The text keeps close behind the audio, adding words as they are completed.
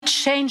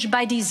change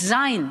by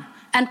design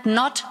and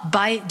not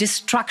by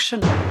destruction.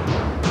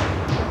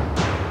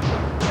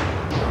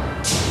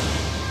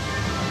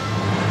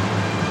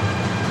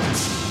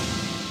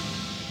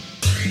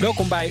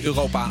 Welkom bij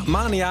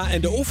Europamania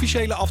en de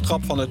officiële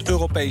aftrap van het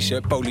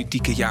Europese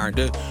politieke jaar.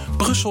 De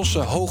Brusselse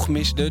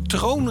hoogmis, de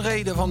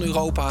troonrede van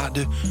Europa,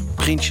 de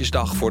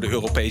Prinsjesdag voor de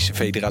Europese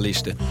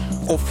federalisten.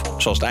 Of,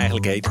 zoals het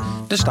eigenlijk heet,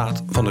 de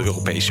Staat van de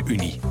Europese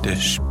Unie. De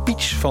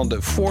speech van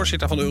de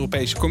voorzitter van de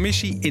Europese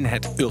Commissie in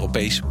het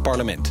Europees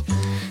Parlement.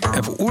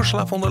 En voor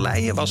Ursula von der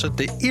Leyen was het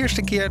de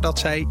eerste keer dat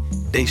zij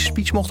deze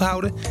speech mocht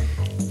houden.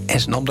 En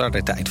ze nam daar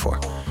de tijd voor.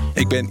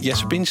 Ik ben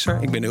Jesse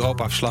Pinster, ik ben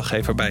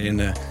Europa-verslaggever bij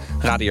een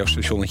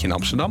radiostationnetje in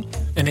Amsterdam.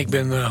 En ik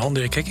ben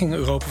Han-Dirk Hekking,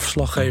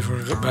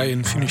 Europa-verslaggever bij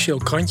een financieel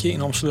krantje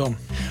in Amsterdam.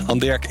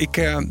 Han-Dirk,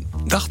 ik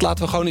dacht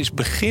laten we gewoon eens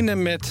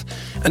beginnen met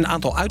een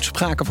aantal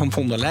uitspraken van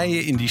von der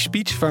Leyen in die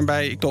speech,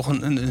 waarbij ik toch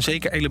een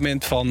zeker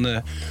element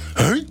van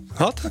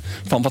had.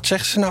 Van wat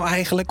zegt ze nou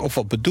eigenlijk, of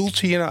wat bedoelt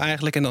ze hier nou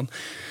eigenlijk? En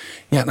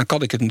dan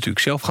kan ik het natuurlijk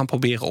zelf gaan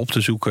proberen op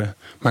te zoeken.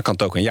 Maar ik kan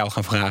het ook aan jou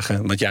gaan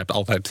vragen, want jij hebt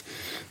altijd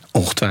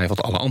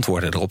ongetwijfeld alle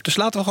antwoorden erop. Dus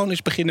laten we gewoon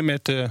eens beginnen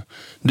met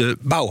de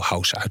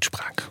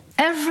Bauhaus-uitspraak.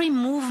 Every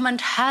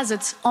movement has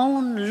its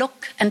own look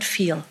and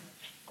feel.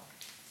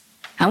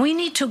 And we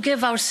need to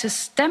give our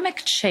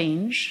systemic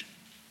change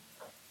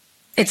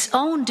its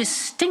own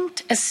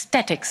distinct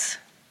aesthetics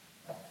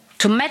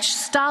to match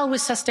style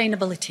with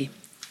sustainability.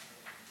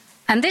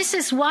 And this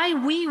is why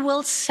we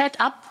will set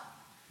up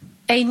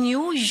a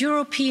new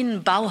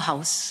European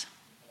Bauhaus,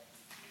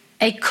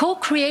 a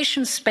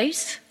co-creation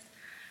space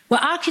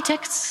where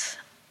architects,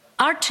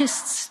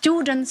 artists,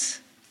 students,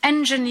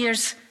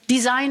 engineers,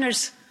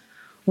 designers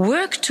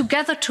work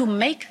together to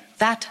make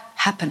that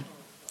happen.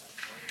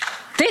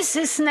 This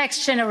is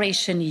Next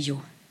Generation EU.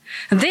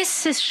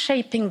 This is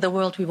shaping the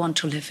world we want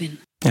to live in.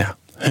 Ja,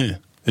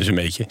 dus een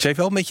beetje. Ze heeft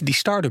wel een beetje die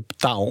start-up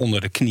taal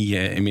onder de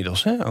knieën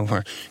inmiddels, hè?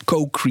 Over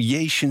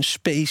co-creation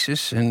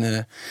spaces.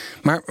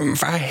 Maar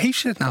waar heeft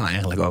ze het nou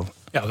eigenlijk over?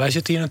 Ja, wij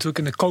zitten hier natuurlijk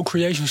in de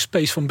co-creation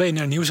space van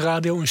BNR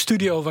Nieuwsradio. Een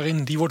studio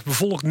waarin die wordt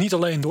bevolkt niet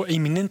alleen door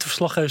eminente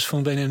verslaggevers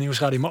van BNR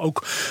Nieuwsradio, maar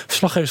ook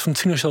verslaggevers van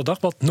het Financieel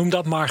Dagblad. Noem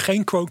dat maar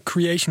geen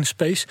co-creation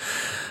space.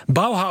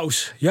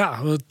 Bauhaus,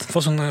 ja, het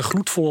was een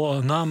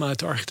gloedvolle naam uit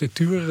de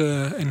architectuur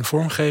en de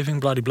vormgeving,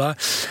 bladibla.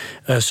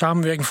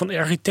 Samenwerking van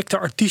architecten,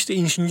 artiesten,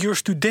 ingenieurs,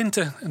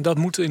 studenten. Dat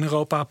moet in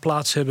Europa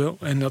plaats hebben.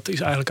 En dat is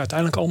eigenlijk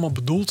uiteindelijk allemaal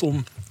bedoeld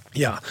om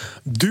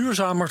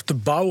duurzamer te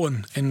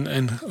bouwen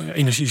en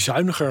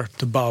energiezuiniger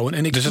te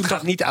bouwen. Dus het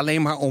gaat niet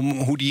alleen maar om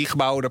hoe die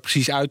gebouwen er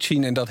precies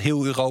uitzien en dat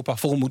heel Europa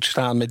vol moet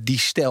staan met die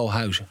stijl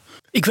huizen.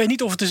 Ik weet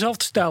niet of het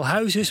dezelfde stijl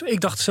huis is.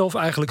 Ik dacht zelf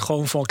eigenlijk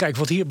gewoon van, kijk,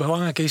 wat hier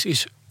belangrijk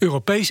is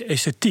Europese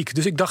esthetiek.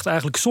 Dus ik dacht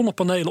eigenlijk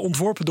zonnepanelen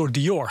ontworpen door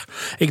Dior.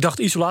 Ik dacht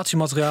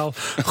isolatiemateriaal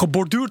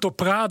geborduurd door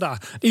Prada.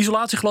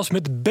 Isolatieglas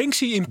met de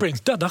Banksy-imprint.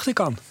 Daar dacht ik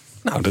aan.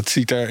 Nou, dat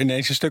ziet er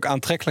ineens een stuk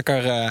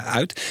aantrekkelijker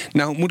uit.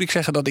 Nou moet ik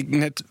zeggen dat ik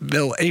net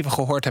wel even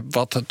gehoord heb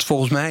wat het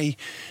volgens mij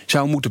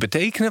zou moeten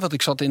betekenen. Want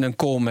ik zat in een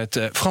call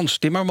met Frans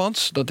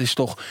Timmermans. Dat is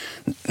toch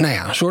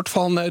een soort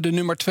van de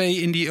nummer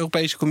 2 in die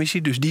Europese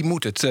Commissie. Dus die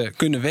moet het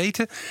kunnen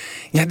weten.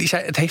 Ja, die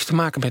zei het heeft te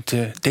maken met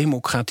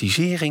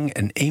democratisering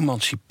en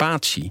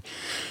emancipatie.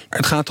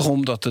 Het gaat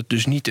erom dat het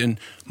dus niet een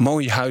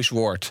mooi huis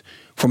wordt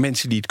voor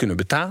mensen die het kunnen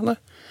betalen,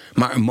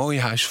 maar een mooi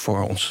huis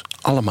voor ons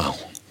allemaal.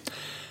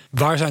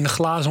 Waar zijn de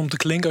glazen om te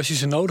klinken als je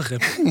ze nodig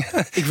hebt?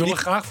 Ik wil er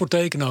graag voor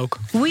tekenen ook.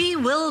 We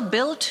will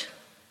build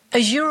a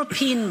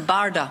European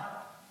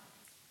BARDA.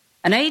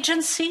 An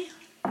agency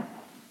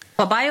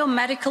for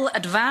biomedical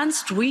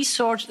advanced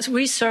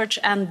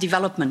research and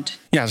development.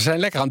 Ja, ze zijn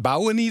lekker aan het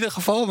bouwen in ieder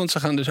geval, want ze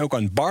gaan dus ook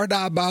aan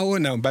BARDA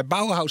bouwen. Nou, bij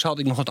Bauhaus had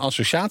ik nog een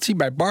associatie.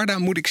 Bij BARDA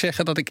moet ik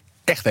zeggen dat ik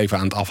echt even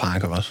aan het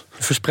afhaken was.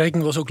 De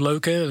verspreking was ook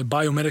leuk, hè?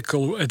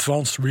 Biomedical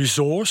Advanced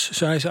Resource,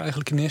 zei ze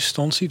eigenlijk in eerste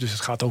instantie. Dus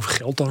het gaat over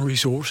geld dan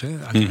resource. Hè?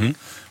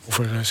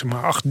 Over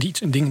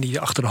dingen die je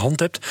achter de hand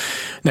hebt.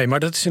 Nee, maar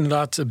dat is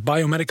inderdaad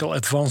Biomedical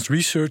Advanced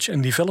Research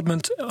and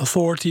Development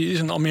Authority. Is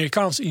een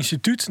Amerikaans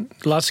instituut.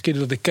 De laatste keer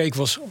dat ik keek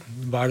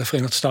waren de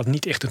Verenigde Staten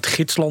niet echt het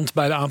gidsland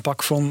bij de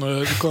aanpak van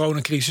de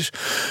coronacrisis.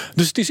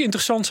 Dus het is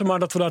interessant, maar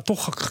dat we daar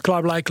toch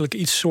klaarblijkelijk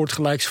iets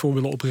soortgelijks voor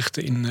willen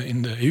oprichten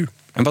in de EU.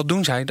 En wat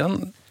doen zij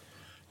dan?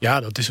 Ja,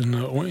 dat is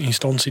een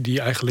instantie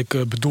die eigenlijk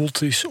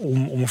bedoeld is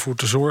om ervoor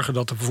te zorgen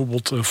dat er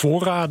bijvoorbeeld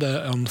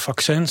voorraden aan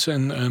vaccins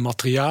en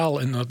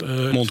materiaal en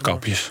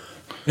mondkapjes.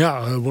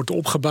 Ja, wordt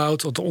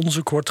opgebouwd, dat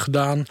onderzoek wordt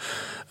gedaan.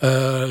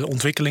 De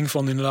ontwikkeling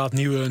van inderdaad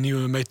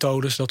nieuwe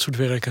methodes, dat soort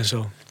werk en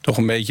zo. Toch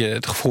een beetje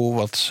het gevoel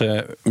wat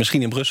ze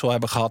misschien in Brussel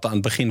hebben gehad aan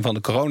het begin van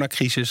de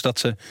coronacrisis, dat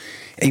ze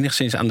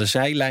enigszins aan de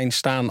zijlijn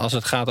staan als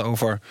het gaat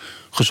over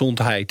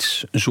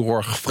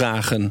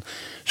gezondheidszorgvragen,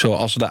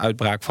 zoals de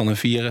uitbraak van een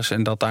virus,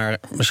 en dat daar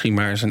misschien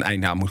maar eens een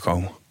einde aan moet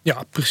komen.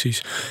 Ja,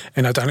 precies.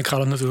 En uiteindelijk gaat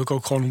het natuurlijk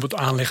ook gewoon om het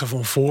aanleggen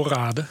van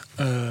voorraden.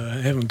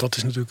 Want dat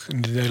is natuurlijk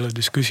in de hele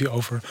discussie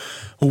over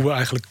hoe we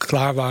eigenlijk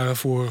klaar waren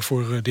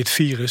voor dit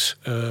virus.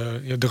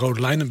 De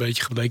rode lijn een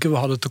beetje gebleken. We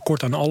hadden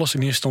tekort aan alles.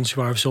 In eerste instantie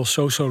waren we zelfs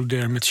zo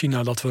solidair met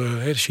China dat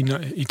we,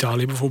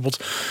 Italië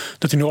bijvoorbeeld,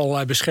 dat die nu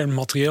allerlei beschermd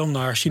materieel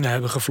naar China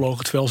hebben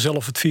gevlogen, terwijl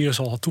zelf het virus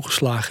al had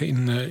toegeslagen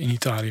in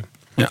Italië.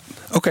 Ja,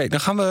 oké, dan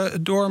gaan we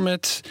door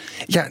met.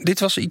 Ja, dit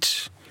was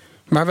iets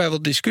waar wij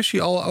wat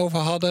discussie al over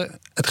hadden.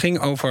 Het ging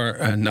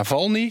over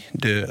Navalny,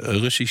 de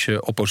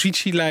Russische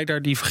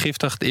oppositieleider die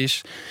vergiftigd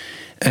is.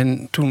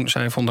 En toen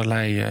zei von der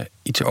Leyen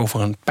iets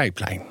over een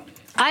pijplijn.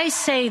 I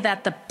say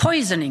that the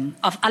poisoning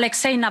of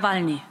Aleksej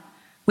Navalny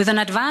with an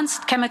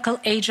advanced chemical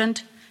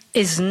agent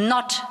is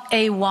not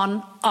a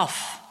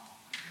one-off.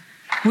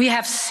 We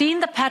have seen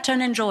the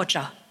pattern in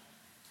Georgia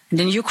and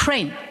in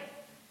Ukraine,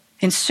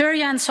 in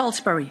Syria and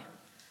Salisbury,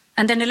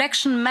 and in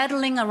election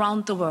meddling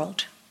around the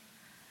world.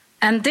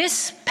 And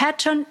this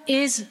pattern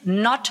is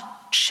not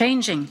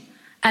changing.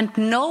 And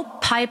no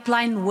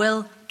pipeline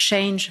will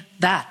change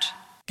that.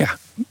 Ja,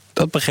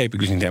 dat begreep ik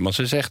dus niet helemaal.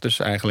 Ze zegt dus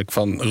eigenlijk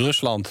van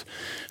Rusland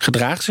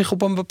gedraagt zich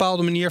op een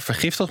bepaalde manier,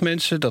 vergiftigt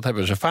mensen. Dat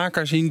hebben ze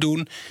vaker zien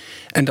doen.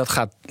 En dat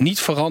gaat niet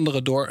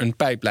veranderen door een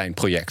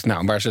pijplijnproject.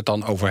 Nou, waar ze het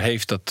dan over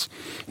heeft,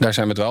 daar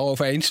zijn we het wel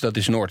over eens. Dat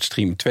is Nord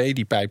Stream 2,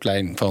 die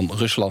pijplijn van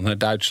Rusland naar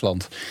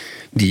Duitsland,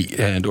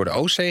 die door de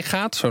Oostzee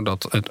gaat,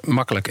 zodat het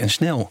makkelijk en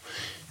snel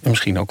en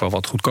misschien ook wel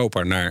wat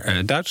goedkoper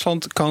naar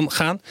Duitsland kan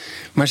gaan.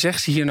 Maar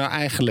zegt ze hier nou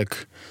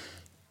eigenlijk,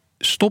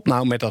 stop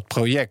nou met dat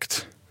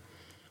project,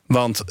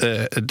 want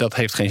dat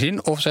heeft geen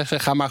zin? Of zegt ze,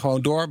 ga maar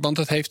gewoon door, want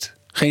het heeft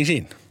geen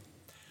zin?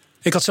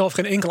 Ik had zelf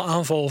geen enkele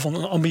aanval van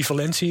een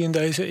ambivalentie in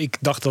deze. Ik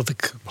dacht dat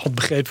ik had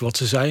begrepen wat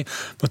ze zei.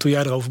 Maar toen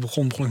jij erover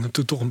begon ik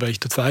natuurlijk toch een beetje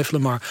te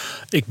twijfelen. Maar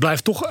ik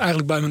blijf toch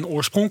eigenlijk bij mijn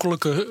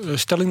oorspronkelijke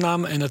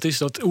stellingname. En dat is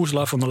dat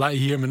Ursula von der Leyen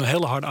hier met een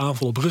hele harde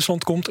aanval op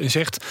Rusland komt. En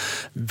zegt,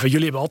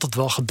 jullie hebben altijd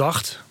wel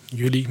gedacht,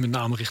 jullie met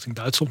name richting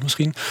Duitsland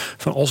misschien,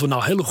 van als we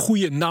nou hele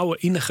goede, nauwe,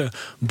 innige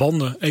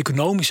banden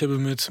economisch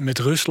hebben met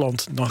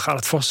Rusland, dan gaat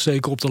het vast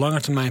zeker op de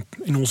lange termijn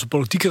in onze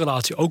politieke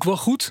relatie ook wel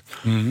goed.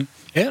 Mm-hmm.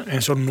 Ja,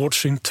 en zo'n Nord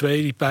Stream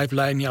 2, die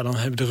pijplijn, ja, dan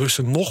hebben de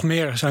Russen nog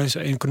meer, zijn ze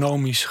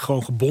economisch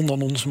gewoon gebonden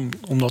aan ons,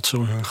 omdat ze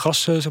hun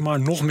gas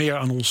nog meer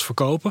aan ons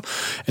verkopen.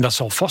 En dat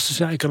zal vast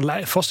en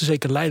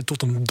zeker leiden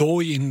tot een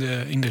dooi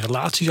in de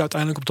relaties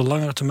uiteindelijk op de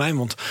langere termijn.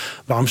 Want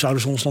waarom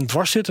zouden ze ons dan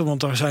dwars zitten? Want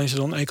daar zijn ze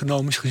dan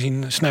economisch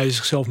gezien, snijden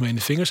zichzelf mee in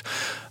de vingers.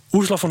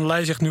 Ursula von der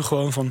Leyen zegt nu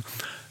gewoon van,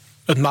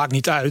 het maakt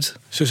niet uit.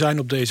 Ze zijn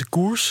op deze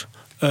koers.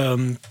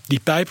 Die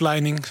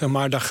pijpleiding,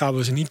 daar gaan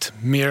we ze niet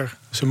meer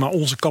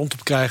onze kant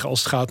op krijgen als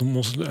het gaat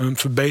om een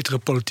verbeteren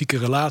politieke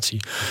relatie.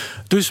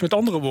 Dus met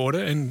andere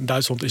woorden, en in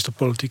Duitsland is dat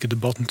politieke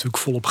debat natuurlijk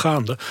volop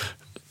gaande.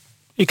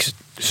 Ik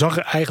zag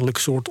er eigenlijk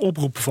een soort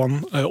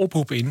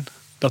oproep in,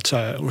 dat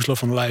Ursula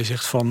von der Leyen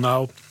zegt van,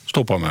 nou,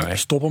 stop er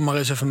maar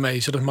eens even mee.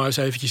 Zet het maar eens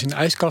eventjes in de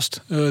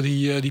ijskast,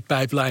 die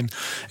pijplijn.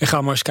 En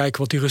ga maar eens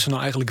kijken wat die Russen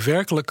nou eigenlijk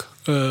werkelijk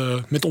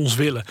met ons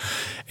willen.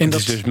 En dat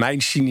is dus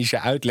mijn cynische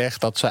uitleg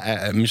dat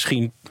ze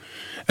misschien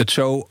het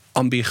zo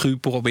ambigu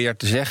probeert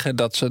te zeggen,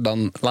 dat ze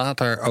dan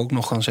later ook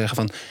nog gaan zeggen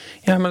van,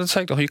 ja, maar dat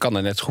zei ik toch, je kan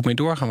er net zo goed mee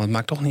doorgaan, want het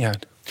maakt toch niet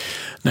uit.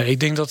 Nee, ik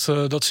denk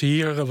dat ze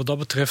hier, wat dat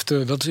betreft,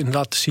 dat is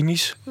inderdaad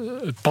cynisch.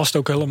 Het past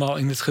ook helemaal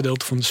in het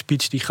gedeelte van de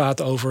speech die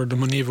gaat over de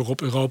manier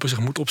waarop Europa zich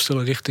moet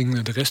opstellen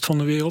richting de rest van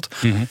de wereld.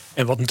 Mm-hmm.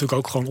 En wat natuurlijk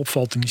ook gewoon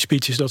opvalt in die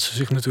speech is dat ze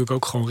zich natuurlijk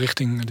ook gewoon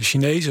richting de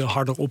Chinezen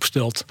harder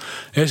opstelt.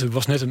 Er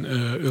was net een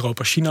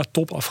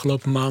Europa-China-top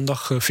afgelopen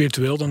maandag,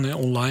 virtueel dan,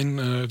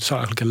 online. Het zou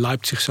eigenlijk in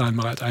Leipzig zijn,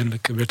 maar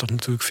uiteindelijk werd dat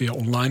natuurlijk via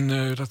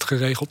online dat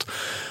geregeld.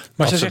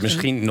 Maar als het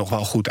misschien nog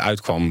wel goed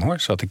uitkwam, hoor,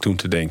 zat ik toen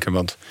te denken.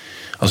 Want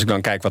als ik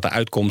dan kijk wat de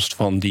uitkomst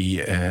van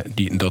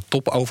dat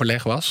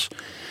topoverleg was,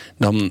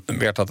 dan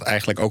werd dat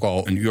eigenlijk ook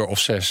al een uur of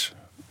 6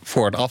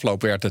 voor de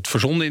afloop werd het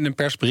verzonden in een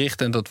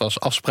persbericht. En dat was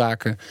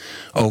afspraken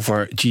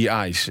over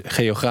GI's,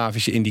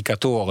 geografische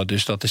indicatoren.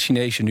 Dus dat de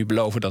Chinezen nu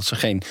beloven dat ze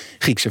geen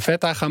Griekse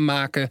feta gaan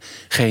maken.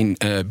 Geen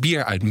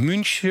bier uit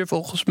München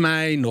volgens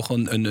mij. Nog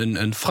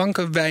een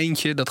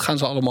Frankenwijntje. Dat gaan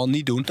ze allemaal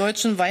niet doen.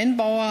 Deutschen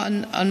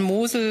Weinbauer aan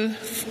Mosel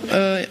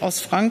aus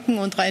Franken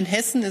und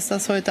Rheinhessen ist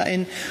das heute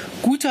ein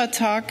guter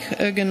Tag.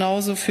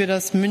 Genauso für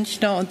das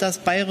Münchner und das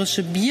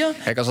bayerische Bier.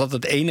 Kijk, als dat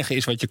het enige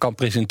is wat je kan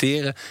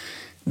presenteren,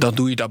 dan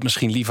doe je dat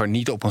misschien liever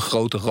niet op een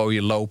grote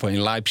rode loper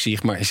in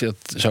Leipzig, maar is dat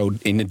zo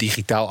in een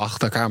digitaal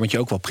achterkamertje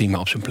ook wel prima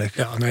op zijn plek?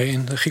 Ja, nee,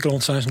 in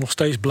Griekenland zijn ze nog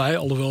steeds blij,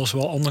 alhoewel ze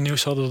wel ander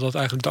nieuws hadden dat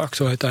eigenlijk de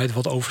actualiteit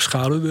wat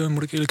overschaduwde,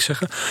 moet ik eerlijk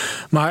zeggen.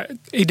 Maar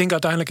ik denk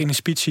uiteindelijk in de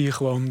speech zie je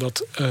gewoon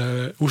dat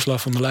Ursula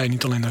von der Leyen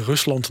niet alleen naar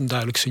Rusland een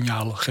duidelijk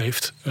signaal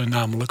geeft,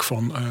 namelijk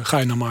van ga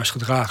je nou maar eens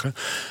gedragen.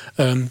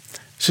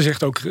 Ze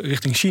zegt ook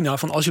richting China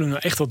van als jullie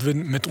nou echt wat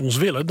met ons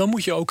willen, dan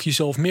moet je ook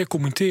jezelf meer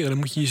commenteren. Dan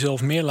moet je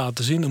jezelf meer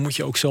laten zien. Dan moet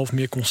je ook zelf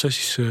meer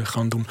concessies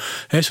gaan doen.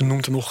 Ze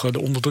noemt er nog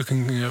de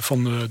onderdrukking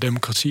van de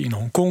democratie in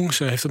Hongkong.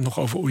 Ze heeft het nog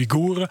over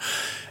Oeigoeren.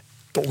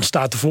 Er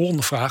ontstaat de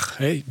volgende vraag.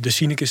 De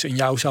cynicus in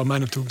jou zou mij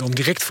natuurlijk dan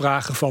direct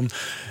vragen van,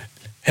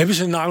 Hebben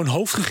ze nou een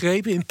hoofd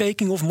gegrepen in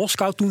Peking of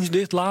Moskou toen ze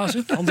dit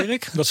lazen,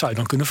 Dirk? Dat zou je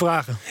dan kunnen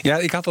vragen. Ja,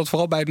 ik had dat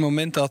vooral bij het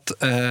moment dat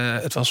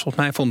het was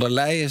volgens mij von der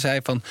Leyen zei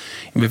van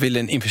we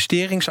willen een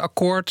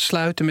investeringsakkoord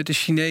sluiten met de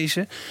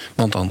Chinezen.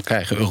 Want dan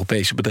krijgen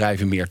Europese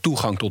bedrijven meer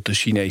toegang tot de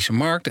Chinese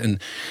markt. En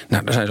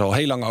nou, daar zijn ze al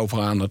heel lang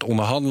over aan het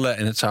onderhandelen.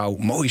 En het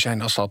zou mooi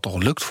zijn als dat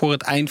toch lukt voor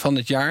het eind van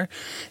het jaar.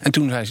 En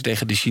toen zei ze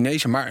tegen de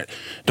Chinezen, maar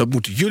dat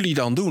moeten jullie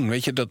dan doen.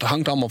 Weet je, dat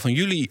hangt allemaal van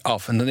jullie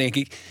af. En dan denk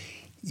ik,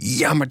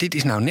 ja, maar dit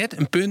is nou net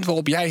een punt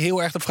waarop jij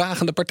heel erg de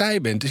vragende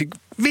partij bent. Dus ik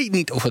weet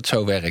niet of het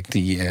zo werkt,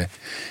 die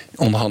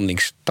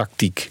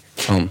onderhandelingstactiek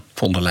van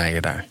von der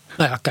Leyen daar.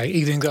 Nou ja, kijk,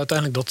 ik denk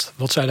uiteindelijk dat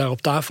wat zij daar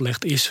op tafel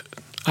legt is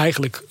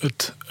eigenlijk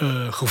het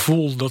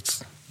gevoel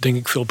dat denk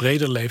ik veel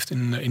breder leeft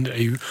in de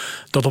EU.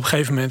 Dat op een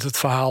gegeven moment het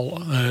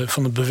verhaal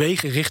van het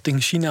bewegen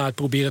richting China, het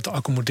proberen te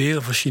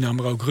accommoderen van China,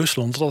 maar ook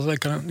Rusland,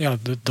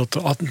 dat de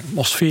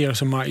atmosfeer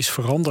zeg maar is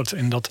veranderd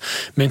en dat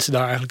mensen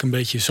daar eigenlijk een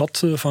beetje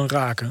zat van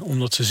raken.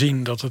 Omdat ze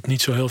zien dat het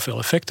niet zo heel veel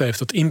effect heeft.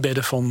 Het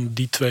inbedden van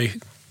die twee.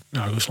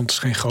 Nou, Rusland is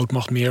geen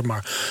grootmacht meer,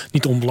 maar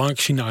niet onbelangrijk.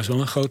 China is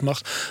wel een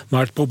grootmacht.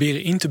 Maar het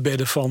proberen in te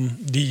bedden van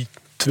die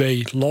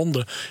twee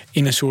landen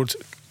in een soort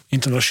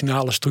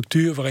internationale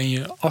structuur waarin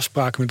je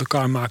afspraken met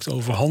elkaar maakt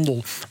over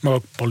handel, maar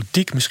ook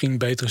politiek misschien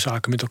betere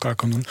zaken met elkaar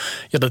kan doen.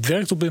 Ja, dat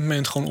werkt op dit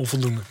moment gewoon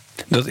onvoldoende.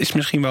 Dat is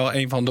misschien wel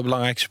een van de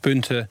belangrijkste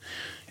punten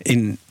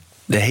in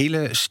de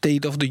hele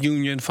State of the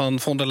Union van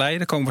von der Leyen.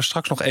 Daar komen we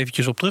straks nog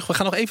eventjes op terug. We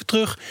gaan nog even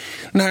terug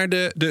naar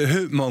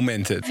de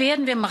momenten.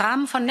 Werden we im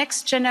Rahmen von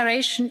Next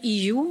Generation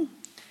EU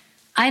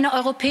eine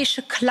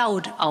europäische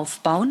Cloud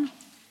aufbauen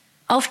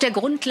auf der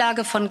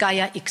Grundlage von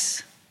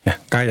GaiaX. Ja,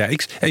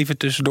 GaiaX. Even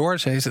tussendoor,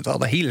 ze heeft het al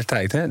de hele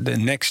tijd, hè? De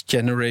Next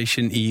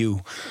Generation EU.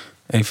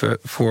 Even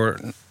voor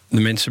de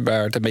mensen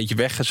waar het een beetje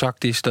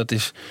weggezakt is, dat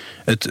is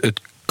het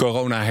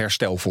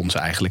corona-herstelfonds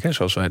eigenlijk, hè?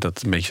 Zoals wij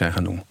dat een beetje zijn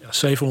gaan noemen. Ja,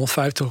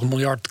 750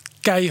 miljard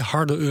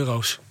keiharde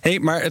euro's. Hey,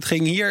 maar het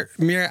ging hier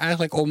meer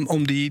eigenlijk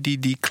om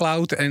die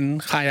cloud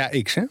en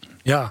GaiaX, hè?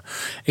 Ja,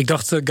 ik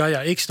dacht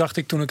GaiaX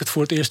toen ik het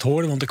voor het eerst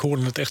hoorde, want ik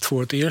hoorde het echt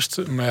voor het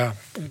eerst. Maar ja,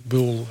 ik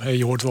bedoel,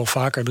 je hoort wel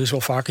vaker, er is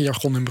wel vaker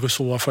jargon in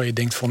Brussel waarvan je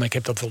denkt van ik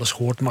heb dat wel eens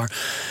gehoord, maar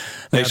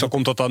meestal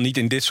komt dat dan niet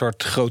in dit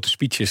soort grote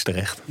speeches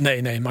terecht.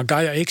 Nee, maar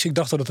GaiaX, ik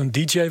dacht dat het een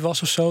DJ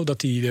was of zo,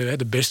 dat hij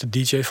de beste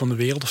DJ van de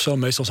wereld of zo.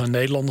 Meestal zijn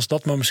Nederlanders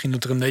dat, maar misschien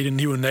dat er een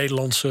nieuwe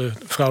Nederlandse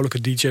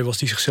vrouwelijke DJ was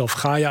die zichzelf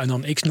Gaia en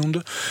dan X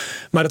noemde.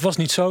 Maar dat was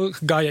niet zo.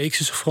 GaiaX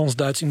is een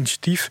Frans-Duits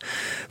initiatief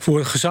voor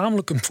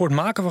het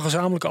maken van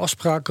gezamenlijke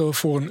afspraken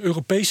voor een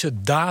Europese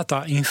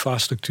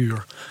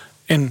data-infrastructuur.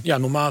 En ja,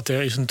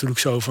 normaliter is het natuurlijk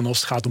zo van als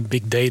het gaat om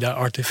big data,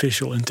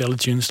 artificial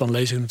intelligence, dan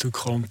lees ik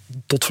natuurlijk gewoon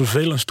tot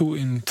vervelens toe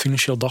in het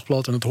Financieel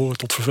Dagblad en het horen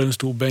tot vervelens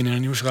toe op BNR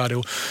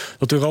Nieuwsradio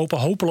dat Europa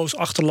hopeloos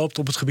achterloopt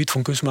op het gebied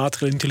van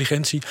kunstmatige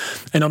intelligentie.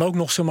 En dan ook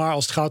nog zomaar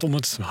als het gaat om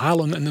het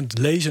halen en het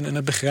lezen en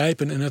het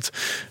begrijpen en het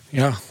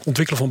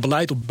ontwikkelen van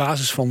beleid op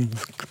basis van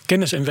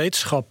kennis en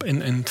wetenschap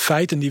en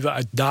feiten die we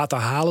uit data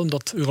halen,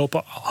 dat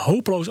Europa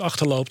hopeloos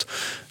achterloopt.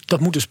 Dat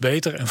moet dus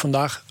beter en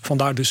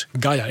vandaar dus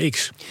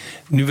GaiaX.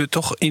 Nu we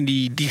toch in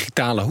die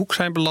digitale hoek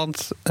zijn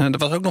beland, er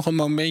was ook nog een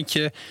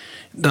momentje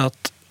dat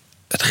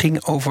het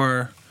ging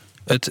over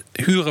het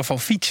huren van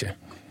fietsen.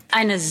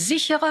 Eine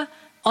sichere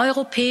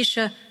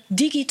europäische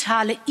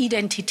digitale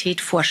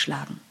Identität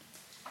vorschlagen.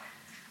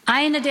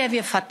 Eine, der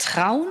wir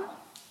vertrauen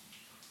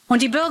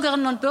und die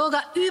Bürgerinnen und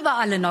Bürger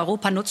überall in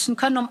Europa nutzen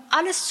können, um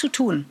alles zu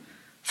tun.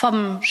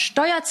 Vom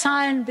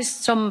Steuerzahlen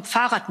bis zum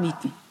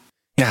Fahrradmieten.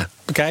 Ja,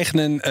 we krijgen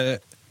een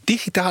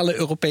digitale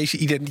Europese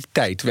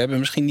identiteit. We hebben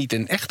misschien niet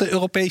een echte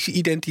Europese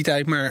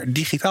identiteit, maar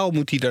digitaal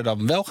moet die er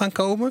dan wel gaan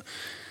komen.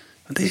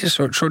 Het is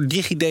een soort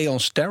DigiD on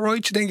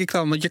steroids, denk ik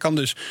dan. Want je kan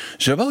dus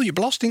zowel je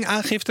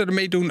belastingaangifte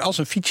ermee doen als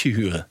een fietsje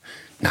huren.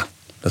 Nou,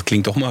 dat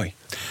klinkt toch mooi.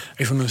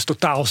 Even een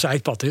totaal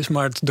zijpad is,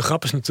 maar de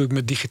grap is natuurlijk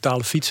met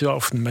digitale fietsen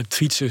of met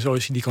fietsen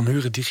zoals je die kan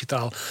huren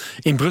digitaal.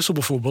 In Brussel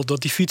bijvoorbeeld,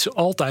 dat die fietsen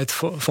altijd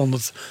van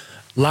het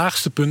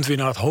laagste punt weer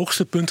naar het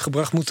hoogste punt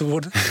gebracht moeten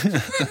worden.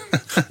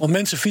 Want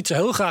mensen fietsen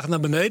heel graag naar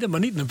beneden, maar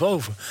niet naar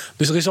boven.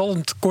 Dus er is al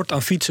een tekort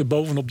aan fietsen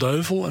bovenop de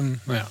heuvel.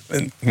 En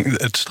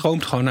het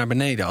stroomt gewoon naar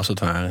beneden, als het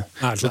ware.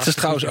 Dat is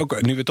trouwens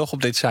ook, nu we toch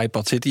op dit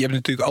zijpad zitten, je hebt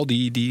natuurlijk al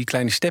die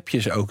kleine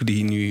stepjes ook,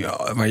 die nu,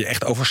 waar je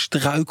echt over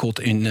struikelt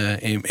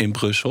in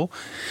Brussel.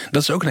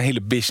 Dat is ook een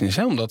hele business,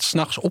 hè? Om dat 's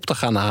nachts op te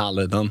gaan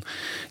halen.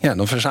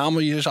 Dan verzamel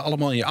je ze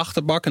allemaal in je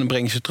achterbak en dan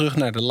breng je ze terug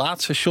naar de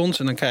laadstations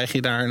en dan krijg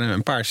je daar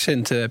een paar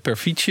cent per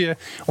fietsje.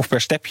 Of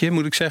per stepje,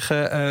 moet ik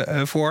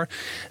zeggen, voor.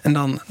 En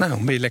dan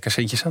ben je lekker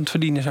centjes aan het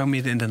verdienen zo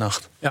midden in de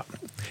nacht. Ja.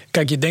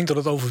 Kijk, je denkt dat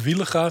het over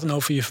wielen gaat en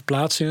over je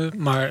verplaatsingen.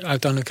 Maar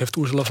uiteindelijk heeft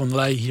Ursula von der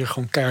Leyen hier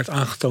gewoon keihard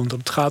aangetoond dat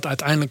het gaat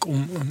uiteindelijk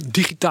om een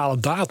digitale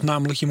daad.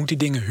 Namelijk, je moet die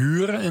dingen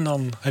huren en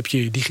dan heb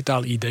je je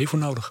digitale ID voor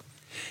nodig.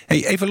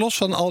 Hey, even los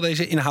van al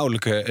deze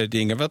inhoudelijke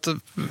dingen.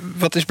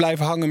 Wat is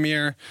blijven hangen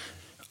meer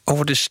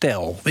over de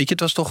stijl? Weet je, het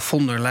was toch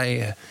von der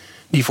Leyen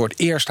die voor het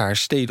eerst haar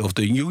State of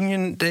the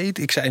Union deed.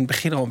 Ik zei in het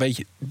begin al een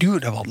beetje,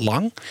 duurde wat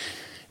lang.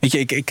 Weet je,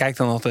 ik kijk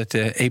dan altijd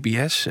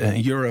ABS,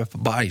 Europe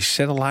by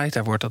Satellite.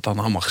 Daar wordt dat dan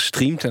allemaal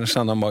gestreamd. En er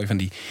staan dan mooi van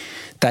die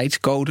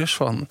tijdscodes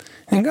van.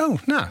 En een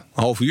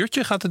half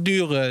uurtje gaat het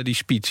duren, die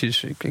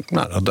speeches. Ik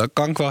denk, dat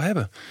kan ik wel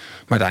hebben.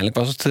 Maar uiteindelijk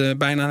was het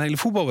bijna een hele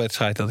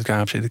voetbalwedstrijd dat ik daar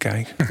heb zitten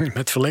kijken.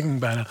 Met verlenging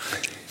bijna.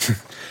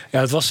 Ja,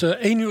 het was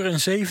 1 uur en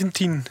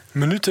 17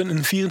 minuten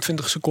en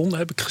 24 seconden,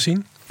 heb ik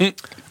gezien.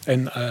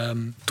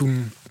 En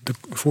toen de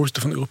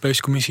voorzitter van de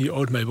Europese Commissie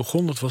ooit mee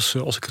begon, dat was,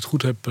 als ik het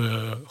goed heb,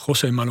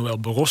 José Manuel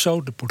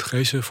Barroso, de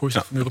Portugese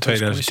voorzitter van de Europese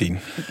 2010.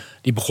 Commissie.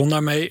 Die begon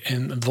daarmee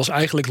en het was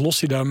eigenlijk,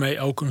 loste hij daarmee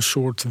ook een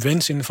soort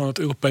wens in van het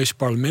Europese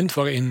parlement,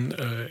 waarin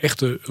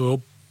echte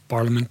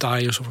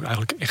Europarlementariërs, of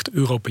eigenlijk echt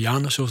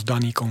Europeanen, zoals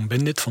Dani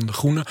Cohn-Bendit van de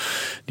Groenen,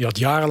 die had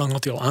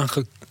jarenlang al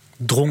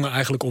aangedrongen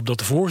eigenlijk op dat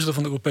de voorzitter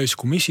van de Europese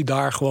Commissie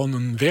daar gewoon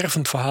een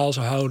wervend verhaal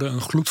zou houden,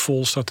 een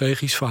gloedvol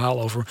strategisch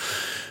verhaal over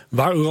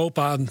waar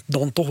Europa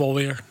dan toch wel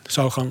weer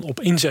zou gaan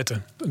op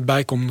inzetten. Het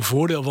bijkomende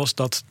voordeel was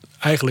dat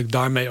eigenlijk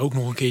daarmee ook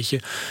nog een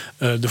keertje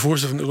de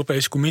voorzitter van de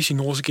Europese Commissie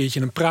nog eens een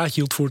keertje een praatje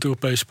hield voor het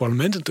Europese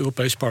parlement. Het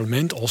Europese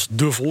parlement als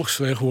de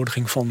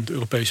volksvertegenwoordiging van de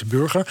Europese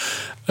burger.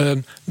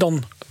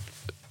 Dan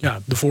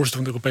de voorzitter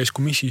van de Europese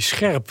Commissie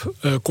scherp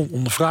kon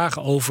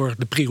ondervragen over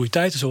de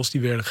prioriteiten zoals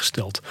die werden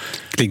gesteld.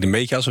 Klinkt een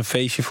beetje als een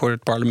feestje voor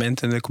het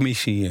parlement en de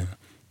commissie.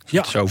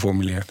 Ja. Zo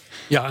formuleert.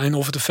 Ja, en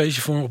of het een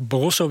feestje voor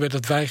Barroso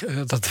werd,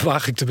 dat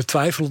waag ik te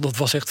betwijfelen. Dat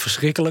was echt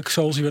verschrikkelijk,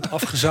 zoals hij werd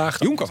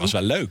afgezaagd. Juncker was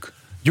wel leuk.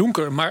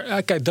 Juncker,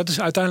 maar kijk, dat is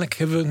uiteindelijk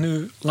hebben we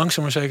nu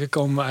langzaam maar zeker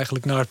komen we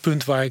eigenlijk naar het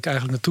punt waar ik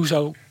eigenlijk naartoe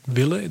zou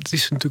willen. Het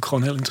is natuurlijk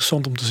gewoon heel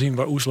interessant om te zien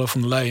waar Ursula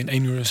von der Leyen in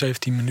 1 uur en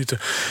 17 minuten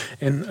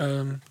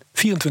en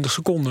 24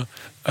 seconden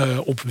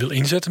op wil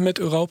inzetten met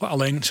Europa.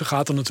 Alleen, ze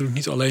gaat er natuurlijk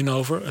niet alleen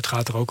over. Het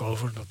gaat er ook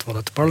over wat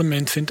het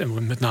parlement vindt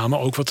en met name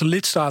ook wat de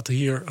lidstaten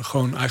hier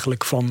gewoon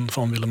eigenlijk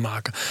van willen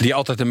maken. Die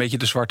altijd een beetje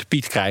de zwarte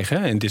piet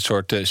krijgen in dit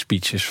soort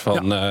speeches. Op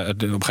een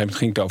gegeven moment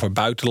ging het over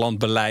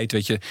buitenlandbeleid.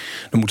 Weet je,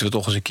 dan moeten we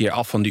toch eens een keer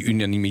af van die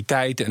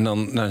unanimiteit. En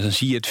dan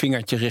zie je het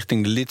vingertje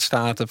richting de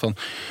lidstaten van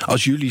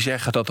als jullie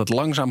zeggen dat het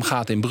langzaam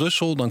gaat in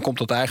Brussel, dan komt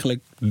dat eigenlijk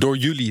door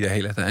jullie de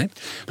hele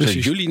tijd. Dus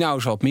als jullie nou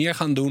eens wat meer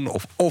gaan doen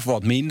of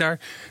wat minder,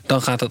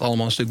 dan gaat het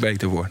allemaal een stuk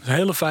beter worden. Een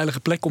hele veilige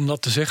plek om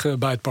dat te zeggen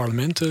bij het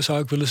parlement,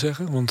 zou ik willen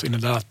zeggen. Want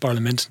inderdaad, het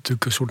parlement is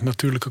natuurlijk een soort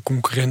natuurlijke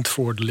concurrent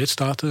voor de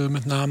lidstaten,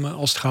 met name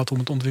als het gaat om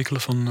het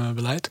ontwikkelen van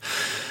beleid.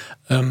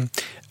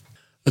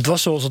 Het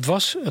was zoals het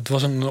was. Het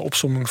was een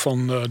opsomming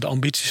van de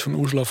ambities van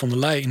Ursula von der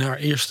Leyen in haar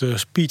eerste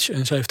speech.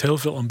 En ze heeft heel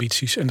veel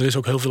ambities. En er is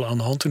ook heel veel aan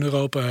de hand in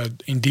Europa.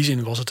 In die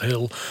zin was het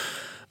heel.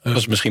 Het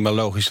was misschien wel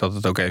logisch dat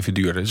het ook even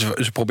duurde.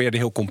 Ze probeerden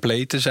heel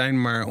compleet te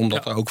zijn, maar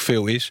omdat er ook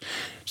veel is.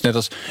 Net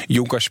als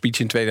Junckers speech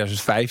in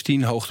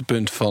 2015,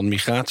 hoogtepunt van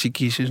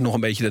migratiecrisis, nog een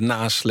beetje de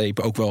nasleep,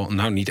 ook wel,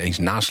 niet eens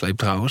nasleep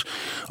trouwens,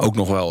 ook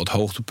nog wel het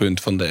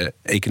hoogtepunt van de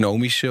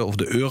economische of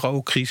de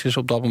eurocrisis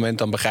op dat moment.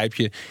 Dan begrijp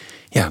je,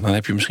 dan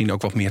heb je misschien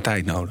ook wat meer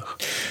tijd nodig.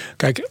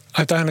 Kijk,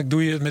 uiteindelijk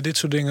doe je het met dit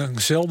soort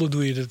dingen, zelden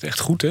doe je het echt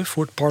goed, hè,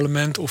 voor het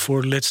parlement of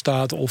voor de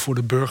lidstaten of voor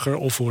de burger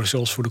of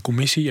zelfs voor de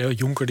commissie.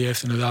 Juncker die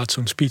heeft inderdaad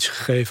zo'n speech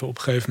gegeven op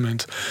een gegeven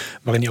moment,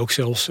 waarin hij ook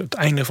zelfs het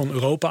einde van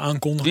Europa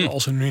aankondigde,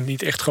 als er nu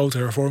niet echt grote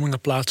hervormingen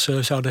plaats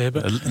zouden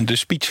hebben. De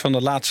speech van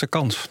de laatste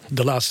kans.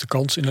 De laatste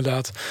kans,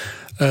 inderdaad.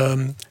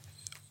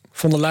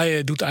 Von der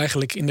Leyen doet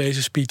eigenlijk in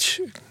deze speech,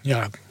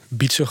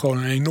 biedt ze gewoon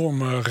een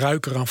enorme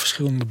ruiker aan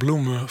verschillende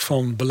bloemen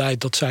van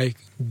beleid dat zij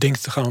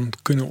denkt te gaan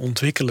kunnen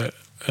ontwikkelen.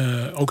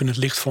 Ook in het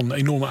licht van de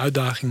enorme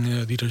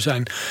uitdagingen die er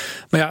zijn.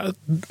 Maar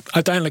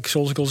uiteindelijk,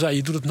 zoals ik al zei,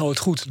 je doet het nooit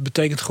goed. Het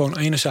betekent gewoon,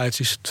 enerzijds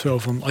is het zo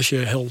van, als je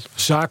heel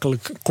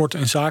kort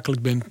en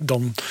zakelijk bent,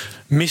 dan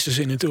missen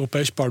ze in het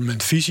Europees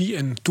Parlement visie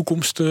en een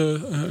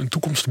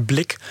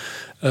toekomstblik.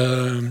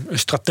 Een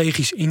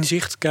strategisch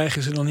inzicht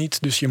krijgen ze dan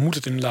niet. Dus je moet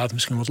het inderdaad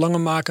misschien wat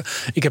langer maken.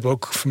 Ik heb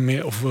ook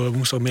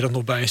woensdagmiddag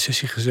nog bij een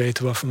sessie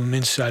gezeten waarvan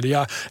mensen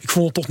zeiden, ik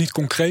vond het toch niet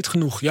concreet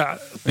genoeg. Ja.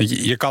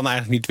 Je kan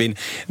eigenlijk niet winnen.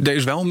 Er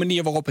is wel een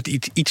manier waarop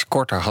het iets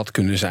korter had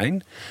kunnen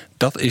zijn.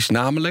 Dat is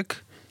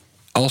namelijk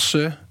als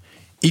ze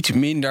iets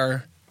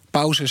minder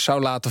pauzes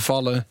zou laten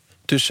vallen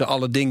tussen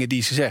alle dingen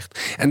die ze zegt.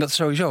 En dat is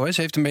sowieso, hè.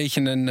 Ze heeft een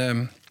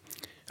beetje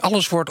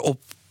alles wordt op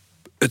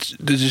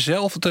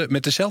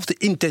met dezelfde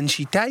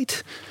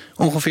intensiteit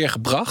ongeveer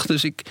gebracht.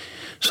 Dus ik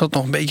zat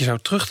nog een beetje zo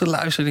terug te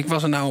luisteren. Ik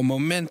was er nou een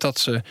moment dat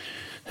ze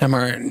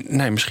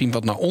misschien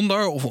wat naar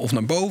onder of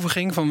naar boven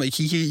ging. Van weet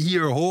je,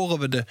 hier horen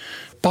we de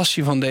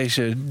passie van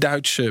deze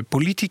Duitse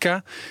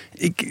politica.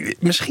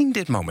 Misschien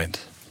dit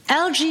moment.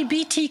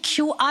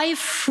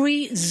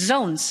 LGBTQI-free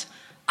zones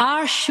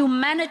are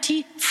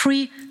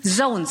humanity-free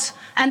zones.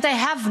 And they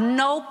have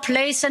no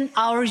place in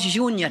our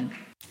union.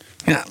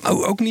 Ja,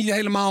 ook niet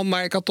helemaal,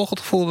 maar ik had toch het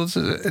gevoel dat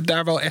ze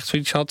daar wel echt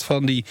zoiets had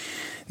van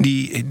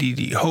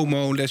die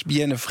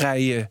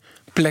homo-lesbienne-vrije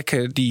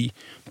plekken die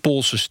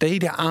Poolse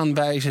steden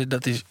aanwijzen.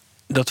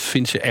 Dat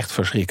vindt ze echt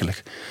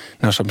verschrikkelijk.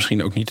 Nou is dat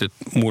misschien ook niet het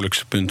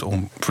moeilijkste punt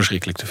om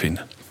verschrikkelijk te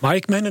vinden. Maar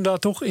ik meen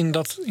inderdaad toch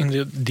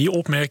die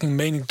opmerking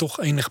meen ik toch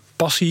enige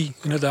passie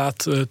inderdaad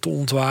te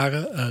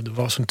ontwaren. Er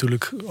was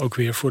natuurlijk ook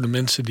weer voor de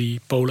mensen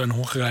die Polen en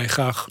Hongarije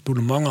graag door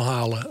de mangel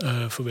halen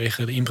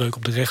vanwege de inbreuk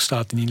op de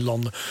rechtsstaat in die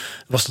landen,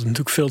 was dat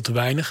natuurlijk veel te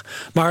weinig.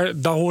 Maar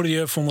daar hoorde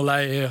je von der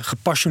Leyen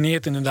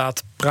gepassioneerd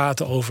inderdaad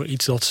praten over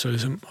iets dat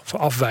ze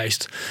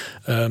afwijst.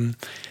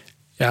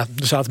 Ja,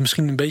 er zaten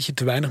misschien een beetje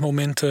te weinig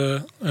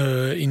momenten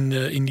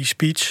in die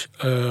speech.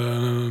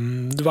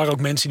 Er waren ook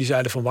mensen die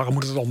zeiden van waarom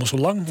moet het allemaal zo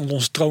lang? Want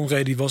onze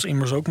troonrede was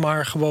immers ook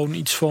maar gewoon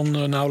iets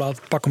van,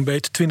 pak een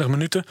beetje 20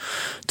 minuten.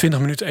 20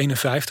 minuten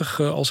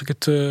 51 als ik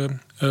het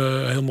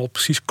helemaal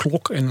precies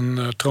klok. En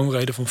een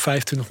troonrede van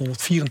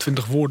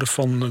 2524 woorden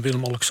van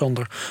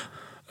Willem-Alexander.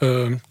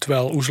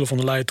 Terwijl Ursula von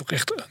der Leyen toch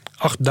echt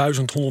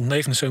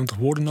 8.179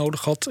 woorden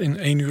nodig had in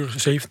 1 uur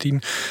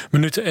 17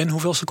 minuten en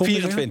hoeveel seconden?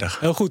 24.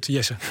 Heel goed,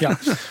 Jesse. Ja.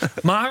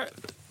 Maar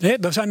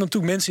er zijn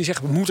natuurlijk mensen die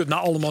zeggen, we moeten het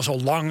nou allemaal zo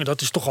lang.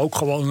 Dat is toch ook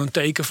gewoon een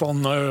teken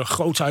van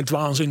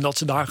grootsheid-waanzin dat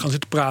ze daar gaan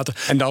zitten praten.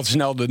 En dan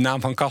snel de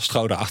naam van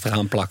Castro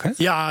erachteraan plakken.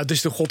 Ja, het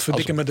is de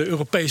godverdikke met de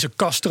Europese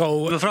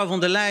Castro. Mevrouw von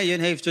der Leyen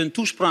heeft een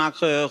toespraak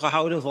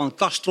gehouden van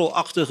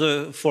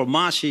Castro-achtige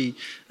formatie,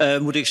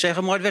 moet ik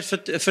zeggen. Maar het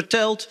werd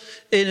verteld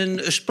in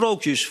een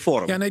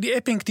sprookjesvorm. Ja, nee, die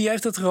Epping die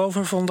heeft het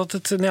erover van dat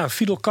het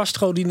Fidel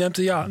Castro die neemt.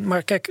 Ja,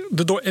 maar kijk,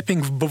 de door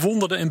Epping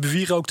bewonderde en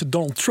bewierookte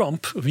Donald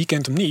Trump, wie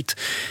kent hem niet,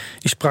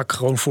 die sprak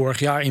gewoon vorig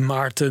jaar in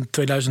maart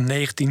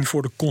 2019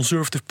 voor de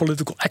Conservative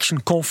Political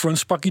Action Conference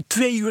sprak hij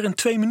 2 uur en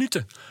 2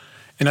 minuten.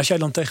 En als jij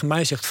dan tegen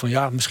mij zegt van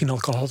ja, misschien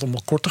had het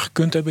allemaal korter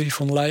gekund hebben die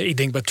Von der Leyen. Ik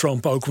denk bij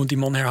Trump ook, want die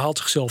man herhaalt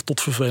zichzelf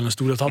tot vervelens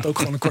toe. Dat had ook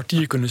gewoon een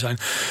kwartier kunnen zijn.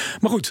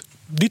 Maar goed,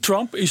 die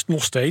Trump is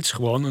nog steeds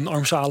gewoon een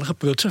armzalige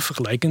pruts in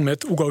vergelijking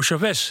met Hugo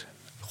Chavez.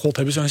 God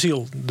hebben zijn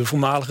ziel. De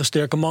voormalige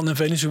sterke man in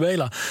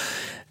Venezuela.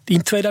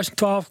 In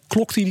 2012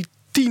 klokte hij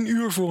 10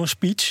 uur voor een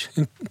speech.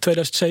 In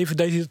 2007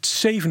 deed hij het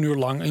 7 uur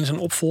lang. En zijn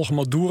opvolger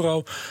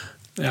Maduro,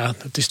 ja,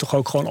 het is toch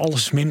ook gewoon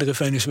alles minder in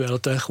Venezuela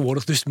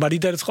tegenwoordig. Dus, maar die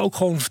deed het toch ook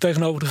gewoon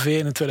tegenover de VN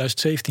in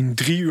 2017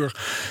 3 uur.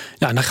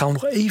 Ja, en dan gaan we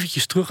nog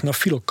eventjes terug naar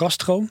Fidel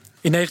Castro.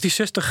 In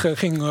 1960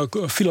 ging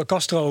Fidel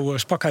Castro,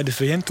 sprak hij de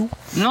VN toe.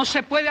 No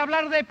se puede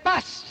hablar de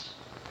paz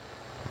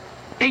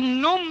en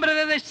nombre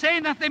de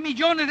decenas de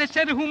millones de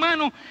seres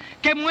humanos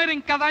que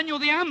mueren cada año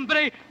de